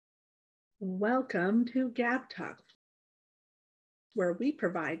Welcome to Gab Talk, where we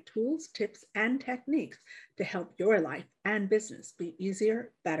provide tools, tips, and techniques to help your life and business be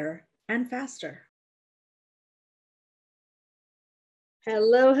easier, better, and faster.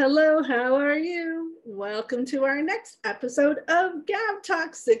 Hello, hello, how are you? Welcome to our next episode of Gab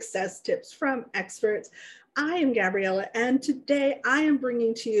Talk Success Tips from Experts. I am Gabriella, and today I am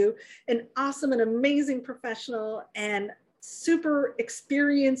bringing to you an awesome and amazing professional and super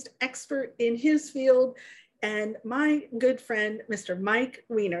experienced expert in his field, and my good friend, Mr. Mike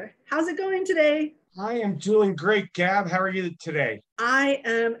Weiner. How's it going today? I am doing great, Gab. How are you today? I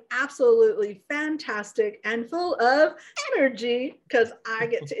am absolutely fantastic and full of energy because I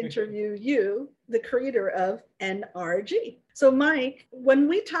get to interview you, the creator of NRG. So, Mike, when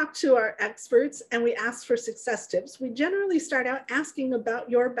we talk to our experts and we ask for success tips, we generally start out asking about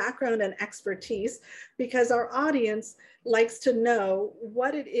your background and expertise because our audience likes to know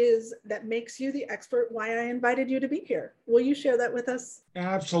what it is that makes you the expert, why I invited you to be here. Will you share that with us?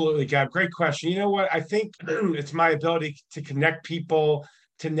 Absolutely, Gab. Great question. You know what? I think it's my ability to connect people,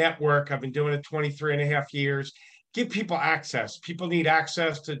 to network. I've been doing it 23 and a half years. Give people access. People need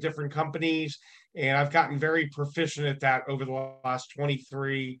access to different companies. And I've gotten very proficient at that over the last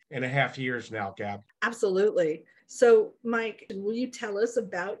 23 and a half years now, Gab. Absolutely. So, Mike, will you tell us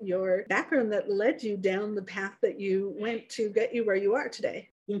about your background that led you down the path that you went to get you where you are today?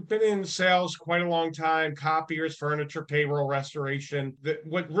 We've been in sales quite a long time, copiers, furniture, payroll, restoration.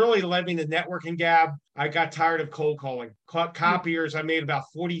 What really led me to networking, Gab, I got tired of cold calling. Copiers, I made about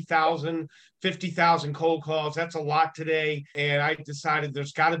 40,000, 50,000 cold calls. That's a lot today. And I decided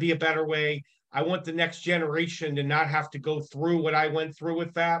there's got to be a better way. I want the next generation to not have to go through what I went through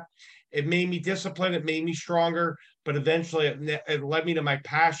with that. It made me disciplined. It made me stronger. But eventually it led me to my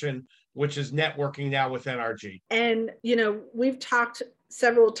passion, which is networking now with NRG. And, we've talked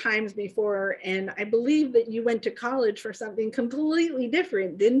several times before, and I believe that you went to college for something completely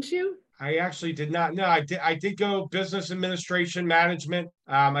different, didn't you? I actually did not know. I did go business administration management.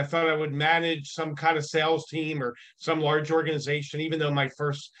 I thought I would manage some kind of sales team or some large organization, even though my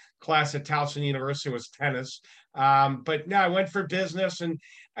first class at Towson University was tennis. But no, I went for business, and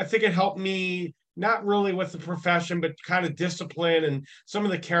I think it helped me not really with the profession, but kind of discipline and some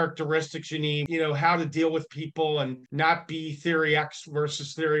of the characteristics you need, how to deal with people and not be theory X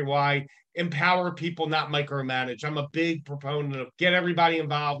versus theory Y. Empower people, not micromanage. I'm a big proponent of get everybody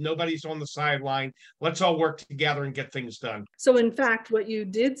involved. Nobody's on the sideline. Let's all work together and get things done. So, in fact, what you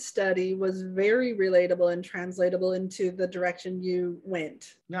did study was very relatable and translatable into the direction you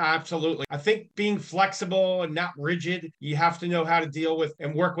went. No, absolutely. I think being flexible and not rigid, you have to know how to deal with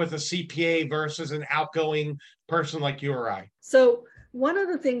and work with a CPA versus an outgoing person like you or I. So, one of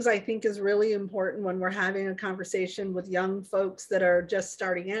the things I think is really important when we're having a conversation with young folks that are just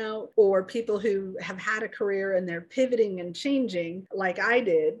starting out or people who have had a career and they're pivoting and changing, like I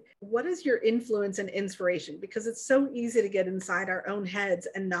did, what is your influence and inspiration? Because it's so easy to get inside our own heads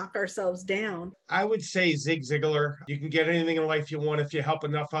and knock ourselves down. I would say Zig Ziglar. You can get anything in life you want if you help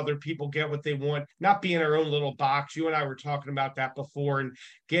enough other people get what they want, not be in our own little box. You and I were talking about that before, and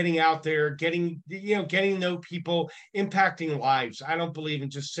getting out there, getting to know people, impacting lives. I don't believe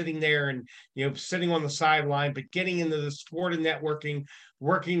in just sitting there and, sitting on the sideline, but getting into the sport and networking,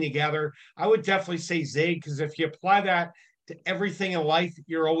 working together. I would definitely say Zig, because if you apply that to everything in life,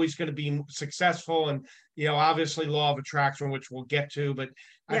 you're always going to be successful. And, obviously law of attraction, which we'll get to, but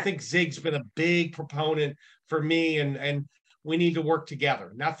I think Zig's been a big proponent for me, and we need to work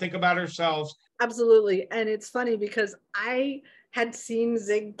together, not think about ourselves. Absolutely. And it's funny because I had seen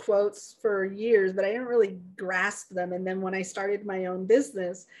Zig quotes for years, but I didn't really grasp them. And then when I started my own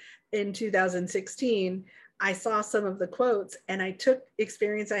business in 2016, I saw some of the quotes and I took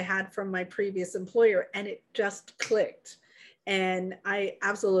experience I had from my previous employer and it just clicked. And I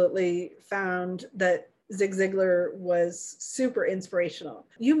absolutely found that Zig Ziglar was super inspirational.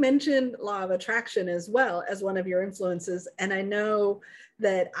 You mentioned law of attraction as well as one of your influences. And I know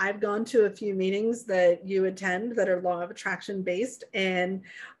that I've gone to a few meetings that you attend that are law of attraction based. And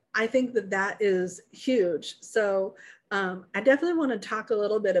I think that that is huge. So I definitely want to talk a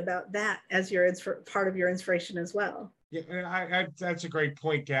little bit about that as your part of your inspiration as well. Yeah, that's a great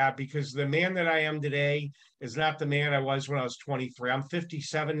point, Gab, because the man that I am today is not the man I was when I was 23. I'm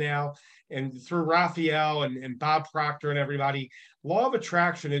 57 now. And through Raphael and Bob Proctor and everybody, law of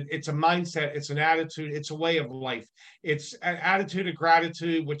attraction, it's a mindset, it's an attitude, it's a way of life. It's an attitude of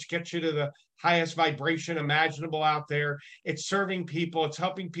gratitude, which gets you to the highest vibration imaginable out there. It's serving people, it's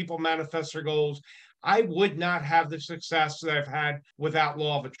helping people manifest their goals. I would not have the success that I've had without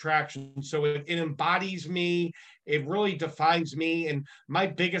law of attraction. So it embodies me. It really defines me. And my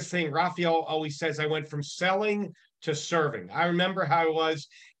biggest thing, Raphael always says, I went from selling to serving. I remember how it was.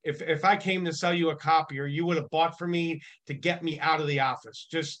 If I came to sell you a copier, you would have bought for me to get me out of the office.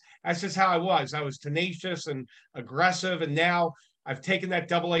 Just that's just how I was. I was tenacious and aggressive. And now I've taken that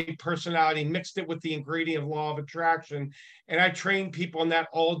double A personality, mixed it with the ingredient of law of attraction, and I train people in that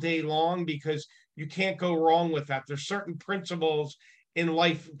all day long because you can't go wrong with that. There's certain principles in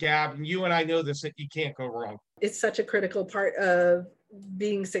life, Gab, and you and I know this, that you can't go wrong. It's such a critical part of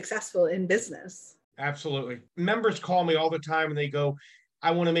being successful in business. Absolutely. Members call me all the time and they go,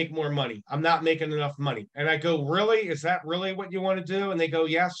 I want to make more money. I'm not making enough money. And I go, really? Is that really what you want to do? And they go,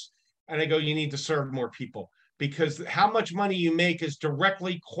 yes. And I go, you need to serve more people, because how much money you make is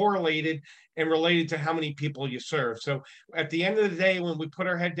directly correlated and related to how many people you serve. So at the end of the day, when we put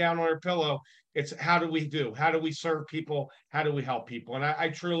our head down on our pillow, it's how do we do? How do we serve people? How do we help people? And I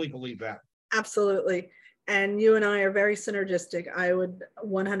truly believe that. Absolutely. And you and I are very synergistic. I would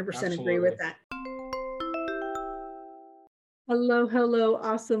 100% Absolutely agree with that. Hello, hello,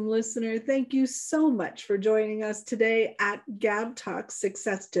 awesome listener. Thank you so much for joining us today at Gab Talk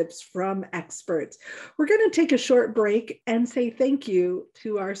Success Tips from Experts. We're going to take a short break and say thank you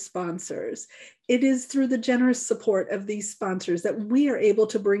to our sponsors. It is through the generous support of these sponsors that we are able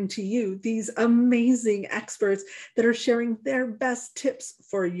to bring to you these amazing experts that are sharing their best tips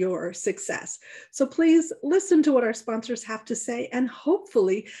for your success. So please listen to what our sponsors have to say, and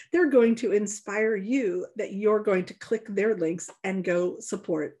hopefully they're going to inspire you that you're going to click their links and go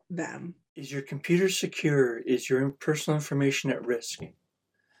support them. Is your computer secure? Is your personal information at risk?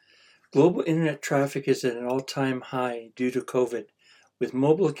 Global internet traffic is at an all-time high due to COVID, with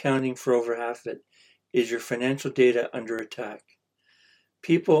mobile accounting for over half of it. Is your financial data under attack?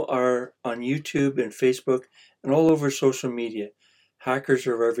 People are on YouTube and Facebook and all over social media. Hackers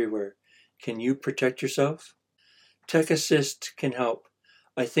are everywhere. Can you protect yourself? Tech Assist can help.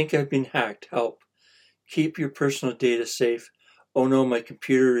 I think I've been hacked. Help. Keep your personal data safe. Oh no, my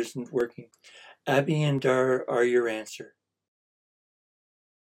computer isn't working. Abby and Dar are your answer.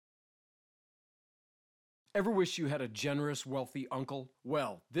 Ever wish you had a generous, wealthy uncle?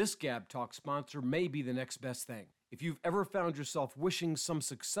 Well, this Gab Talk sponsor may be the next best thing. If you've ever found yourself wishing some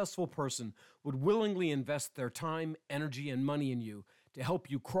successful person would willingly invest their time, energy, and money in you to help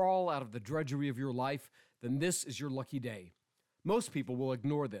you crawl out of the drudgery of your life, then this is your lucky day. Most people will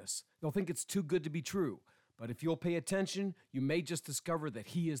ignore this. They'll think it's too good to be true. But if you'll pay attention, you may just discover that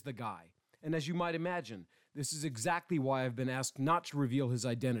he is the guy. And as you might imagine, this is exactly why I've been asked not to reveal his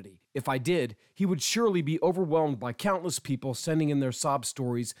identity. If I did, he would surely be overwhelmed by countless people sending in their sob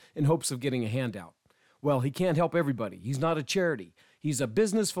stories in hopes of getting a handout. Well, he can't help everybody. He's not a charity. He's a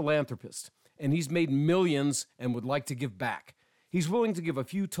business philanthropist, and he's made millions and would like to give back. He's willing to give a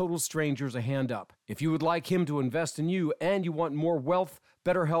few total strangers a hand up. If you would like him to invest in you and you want more wealth,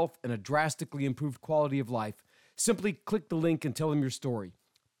 better health, and a drastically improved quality of life, simply click the link and tell him your story.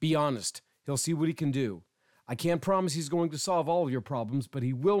 Be honest. He'll see what he can do. I can't promise he's going to solve all of your problems, but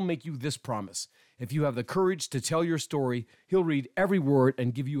he will make you this promise. If you have the courage to tell your story, he'll read every word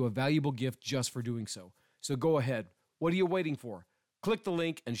and give you a valuable gift just for doing so. So go ahead. What are you waiting for? Click the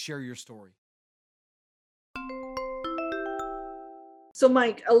link and share your story. So,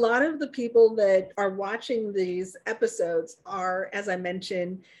 Mike, a lot of the people that are watching these episodes are, as I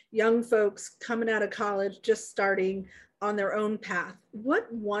mentioned, young folks coming out of college, just starting on their own path.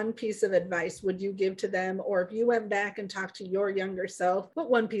 What one piece of advice would you give to them? Or if you went back and talked to your younger self, what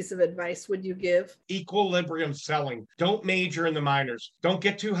one piece of advice would you give? Equilibrium selling. Don't major in the minors. Don't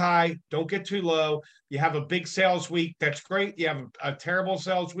get too high. Don't get too low. You have a big sales week. That's great. You have a terrible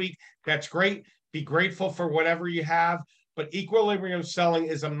sales week. That's great. Be grateful for whatever you have. But equilibrium selling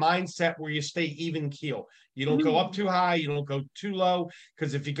is a mindset where you stay even keel. You don't go up too high. You don't go too low.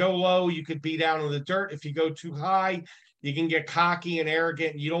 Because if you go low, you could be down in the dirt. If you go too high, you can get cocky and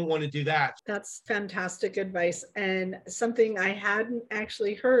arrogant. And you don't want to do that. That's fantastic advice, and something I hadn't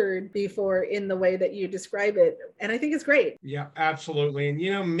actually heard before in the way that you describe it. And I think it's great. Yeah, absolutely.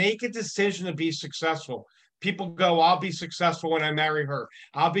 And, make a decision to be successful. People go, I'll be successful when I marry her.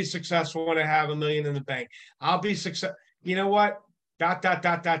 I'll be successful when I have $1 million in the bank. I'll be successful. You know what? ...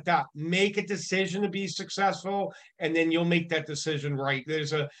 Make a decision to be successful, and then you'll make that decision right.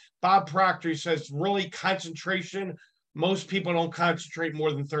 There's a Bob Proctor who says, really concentration. Most people don't concentrate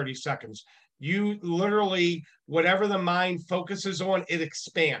more than 30 seconds. You literally, whatever the mind focuses on, it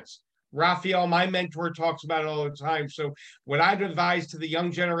expands. Raphael, my mentor, talks about it all the time. So what I'd advise to the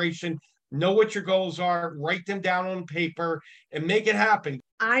young generation, know what your goals are, write them down on paper, and make it happen.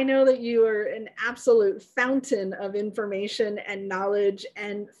 I know that you are an absolute fountain of information and knowledge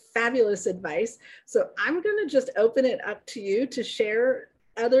and fabulous advice. So I'm going to just open it up to you to share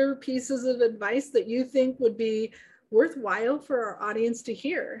other pieces of advice that you think would be worthwhile for our audience to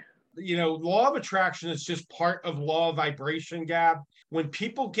hear. Law of attraction is just part of law of vibration, Gab. When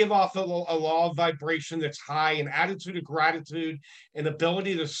people give off a law of vibration that's high, an attitude of gratitude, an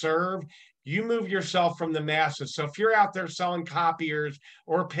ability to serve, you move yourself from the masses. So if you're out there selling copiers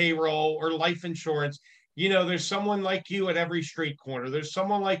or payroll or life insurance, there's someone like you at every street corner. There's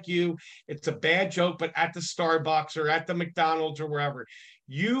someone like you. It's a bad joke, but at the Starbucks or at the McDonald's or wherever,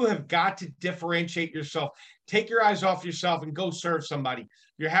 you have got to differentiate yourself. Take your eyes off yourself and go serve somebody.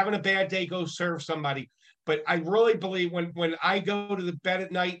 You're having a bad day, go serve somebody. But I really believe when I go to the bed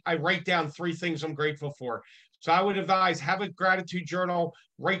at night, I write down 3 things I'm grateful for. So I would advise, have a gratitude journal,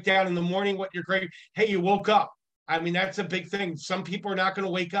 write down in the morning what you're grateful. Hey, you woke up. I mean, that's a big thing. Some people are not going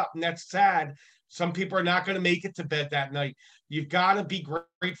to wake up, and that's sad. Some people are not going to make it to bed that night. You've got to be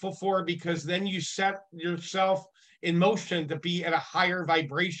grateful for it, because then you set yourself in motion to be at a higher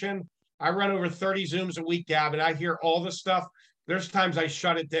vibration. I run over 30 Zooms a week, Gab, and I hear all the stuff. There's times I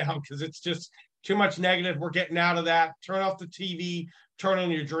shut it down because it's just too much negative. We're getting out of that. Turn off the TV, turn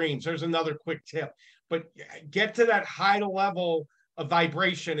on your dreams. There's another quick tip. But get to that high level of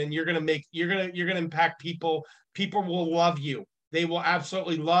vibration, and you're gonna impact people. People will love you. They will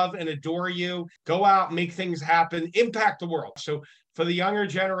absolutely love and adore you. Go out, make things happen, impact the world. So for the younger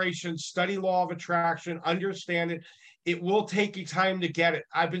generation, study law of attraction, understand it. It will take you time to get it.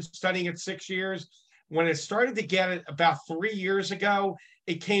 I've been studying it 6 years. When I started to get it about 3 years ago,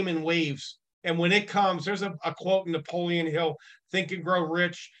 it came in waves. And when it comes, there's a quote in Napoleon Hill, Think and Grow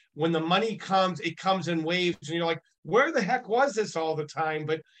Rich. When the money comes, it comes in waves. And you're like, where the heck was this all the time?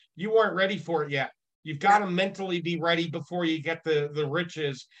 But you weren't ready for it yet. You've got to mentally be ready before you get the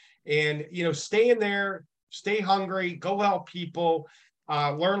riches. And, stay in there, stay hungry, go help people,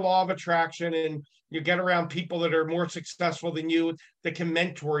 learn law of attraction, and you get around people that are more successful than you that can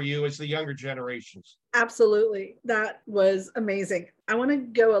mentor you as the younger generations. Absolutely. That was amazing. I want to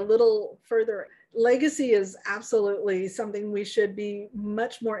go a little further. Legacy is absolutely something we should be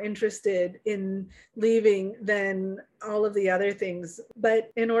much more interested in leaving than all of the other things.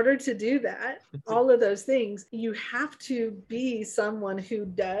 But in order to do that, all of those things, you have to be someone who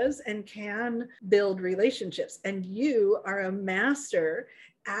does and can build relationships. And you are a master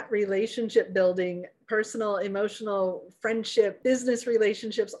at relationship building, personal, emotional, friendship, business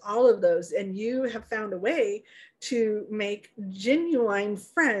relationships, all of those. And you have found a way to make genuine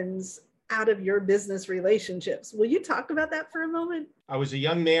friends out of your business relationships. Will you talk about that for a moment? I was a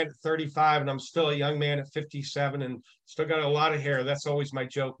young man at 35, and I'm still a young man at 57, and still got a lot of hair. That's always my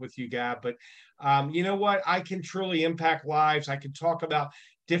joke with you, Gab. But you know what? I can truly impact lives. I can talk about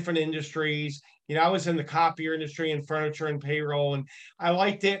different industries. I was in the copier industry and furniture and payroll, and I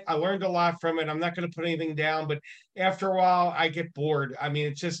liked it. I learned a lot from it. I'm not going to put anything down, but after a while, I get bored. I mean,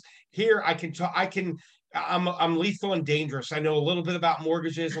 it's just here I can talk. I'm lethal and dangerous. I know a little bit about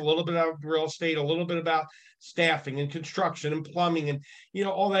mortgages, a little bit about real estate, a little bit about staffing and construction and plumbing and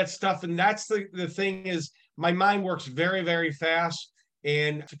all that stuff. And that's the thing is my mind works very, very fast,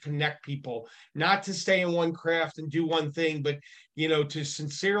 and to connect people, not to stay in one craft and do one thing, but to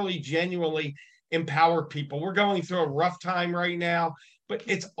sincerely, genuinely empower people. We're going through a rough time right now, but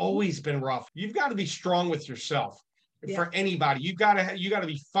it's always been rough. You've got to be strong with yourself. Yeah. For anybody, you got to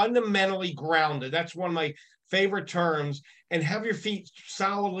be fundamentally grounded. That's one of my favorite terms, and have your feet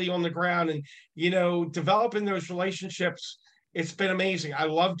solidly on the ground, and developing those relationships. It's been amazing. I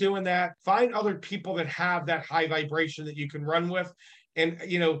love doing that. Find other people that have that high vibration that you can run with, and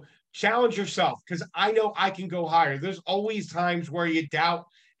challenge yourself, because I know I can go higher. There's always times where you doubt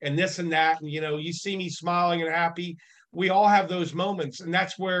and this and that, and you see me smiling and happy. We all have those moments, and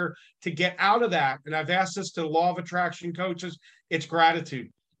that's where to get out of that. And I've asked this to law of attraction coaches, it's gratitude.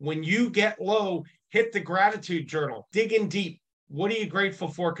 When you get low, hit the gratitude journal, dig in deep. What are you grateful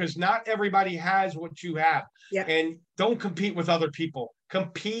for? Because not everybody has what you have. Yeah. And don't compete with other people.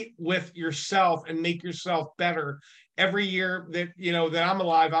 Compete with yourself and make yourself better. Every year that I'm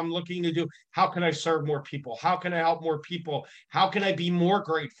alive, I'm looking to do, how can I serve more people? How can I help more people? How can I be more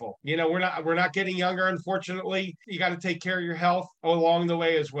grateful? We're not getting younger, unfortunately. You got to take care of your health along the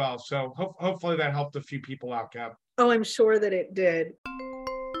way as well. So hopefully that helped a few people out, Gab. Oh, I'm sure that it did.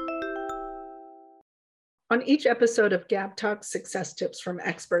 On each episode of Gab Talk Success Tips from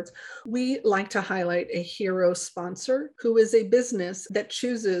Experts, we like to highlight a hero sponsor who is a business that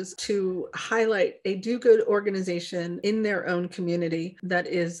chooses to highlight a do-good organization in their own community that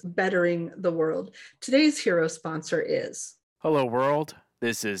is bettering the world. Today's hero sponsor is... Hello world,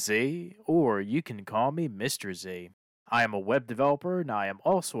 this is Z, or you can call me Mr. Z. I am a web developer and I am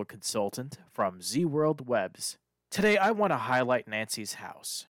also a consultant from Z World Webs. Today I want to highlight Nancy's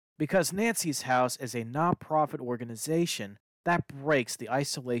House, because Nancy's House is a nonprofit organization that breaks the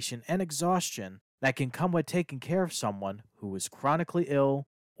isolation and exhaustion that can come with taking care of someone who is chronically ill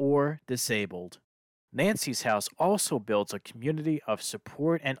or disabled. Nancy's House also builds a community of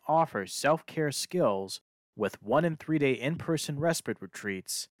support and offers self-care skills with 1 and 3 day in-person respite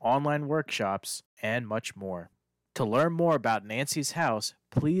retreats, online workshops, and much more. To learn more about Nancy's House,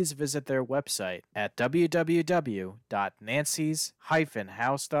 please visit their website at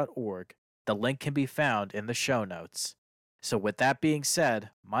www.nancys-house.org. The link can be found in the show notes. So with that being said,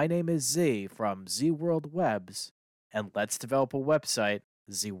 my name is Z from Z World Webs, and let's develop a website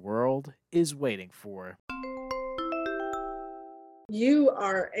Z World is waiting for. You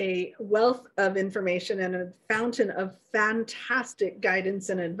are a wealth of information and a fountain of fantastic guidance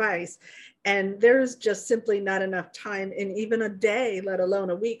and advice. And there's just simply not enough time in even a day, let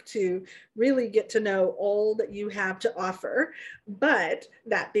alone a week, to really get to know all that you have to offer. But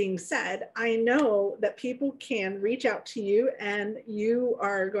that being said, I know that people can reach out to you and you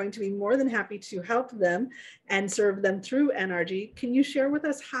are going to be more than happy to help them and serve them through NRG. Can you share with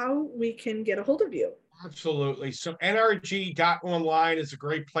us how we can get a hold of you? Absolutely. So nrg.online is a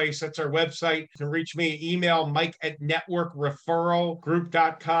great place. That's our website. You can reach me, email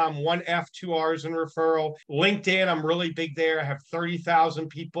mike@networkreferralgroup.com, 1F, 2 R's in referral. LinkedIn, I'm really big there. I have 30,000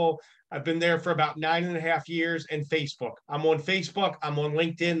 people. I've been there for about 9.5 years. And Facebook. I'm on Facebook. I'm on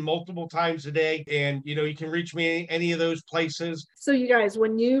LinkedIn multiple times a day. And, you can reach me any of those places. So you guys,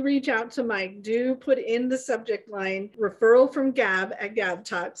 when you reach out to Mike, do put in the subject line referral from Gab at Gab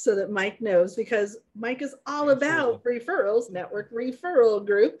Talk so that Mike knows, because Mike is all about referrals, network referral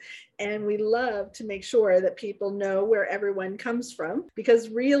group. And we love to make sure that people know where everyone comes from, because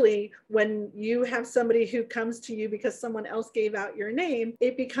really, when you have somebody who comes to you because someone else gave out your name,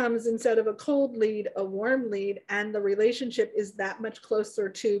 it becomes, instead of a cold lead, a warm lead, and the relationship is that much closer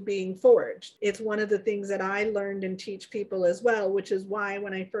to being forged. It's one of the things that I learned and teach people as well, which is why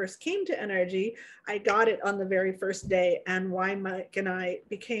when I first came to NRG, I got it on the very first day, and why Mike and I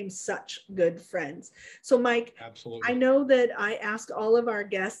became such good friends. So Mike, absolutely. I know that I ask all of our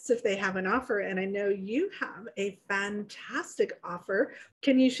guests if they have an offer, and I know you have a fantastic offer.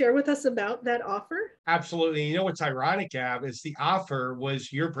 Can you share with us about that offer? Absolutely. You know what's ironic, Gab, is the offer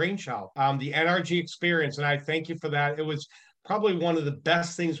was your brainchild, the NRG experience. And I thank you for that. It was probably one of the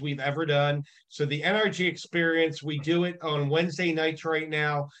best things we've ever done. So the NRG experience, we do it on Wednesday nights right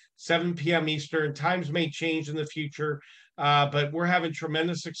now, 7 p.m. Eastern. Times may change in the future. But we're having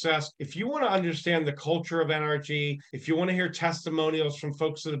tremendous success. If you want to understand the culture of NRG, if you want to hear testimonials from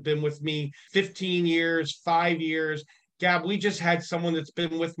folks that have been with me 15 years, 5 years, Gab, we just had someone that's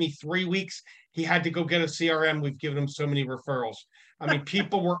been with me 3 weeks. He had to go get a CRM. We've given him so many referrals. I mean,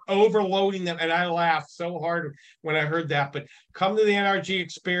 people were overloading them, and I laughed so hard when I heard that. But come to the NRG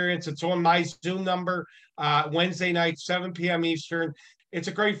experience. It's on my Zoom number, Wednesday night, 7 p.m. Eastern. It's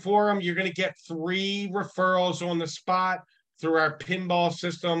a great forum. You're going to get 3 referrals on the spot through our pinball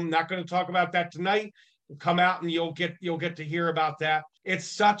system. Not going to talk about that tonight. Come out and you'll get to hear about that. It's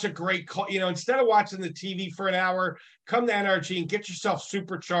such a great call. Instead of watching the TV for an hour, come to NRG and get yourself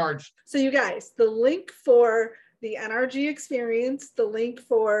supercharged. So you guys, the link for the NRG experience, the link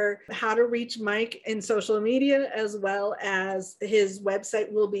for how to reach Mike in social media, as well as his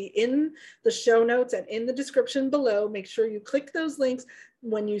website, will be in the show notes and in the description below. Make sure you click those links.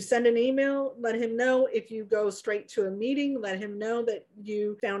 When you send an email, let him know. If you go straight to a meeting, let him know that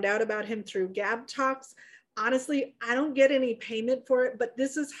you found out about him through Gab Talks. Honestly, I don't get any payment for it, but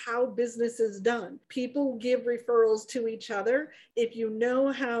this is how business is done. People give referrals to each other. If you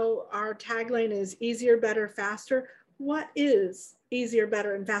know how our tagline is easier, better, faster, what is easier,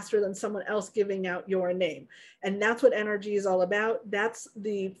 better, and faster than someone else giving out your name? And that's what NRG is all about. That's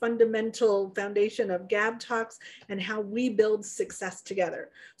the fundamental foundation of Gab Talks and how we build success together.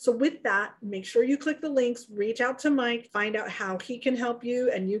 So with that, make sure you click the links, reach out to Mike, find out how he can help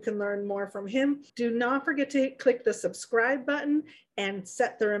you, and you can learn more from him. Do not forget to click the subscribe button and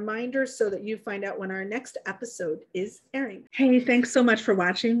set the reminder so that you find out when our next episode is airing. Hey, thanks so much for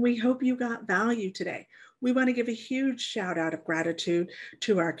watching. We hope you got value today. We want to give a huge shout out of gratitude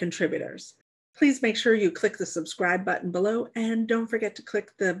to our contributors. Please make sure you click the subscribe button below, and don't forget to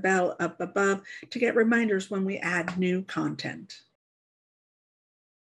click the bell up above to get reminders when we add new content.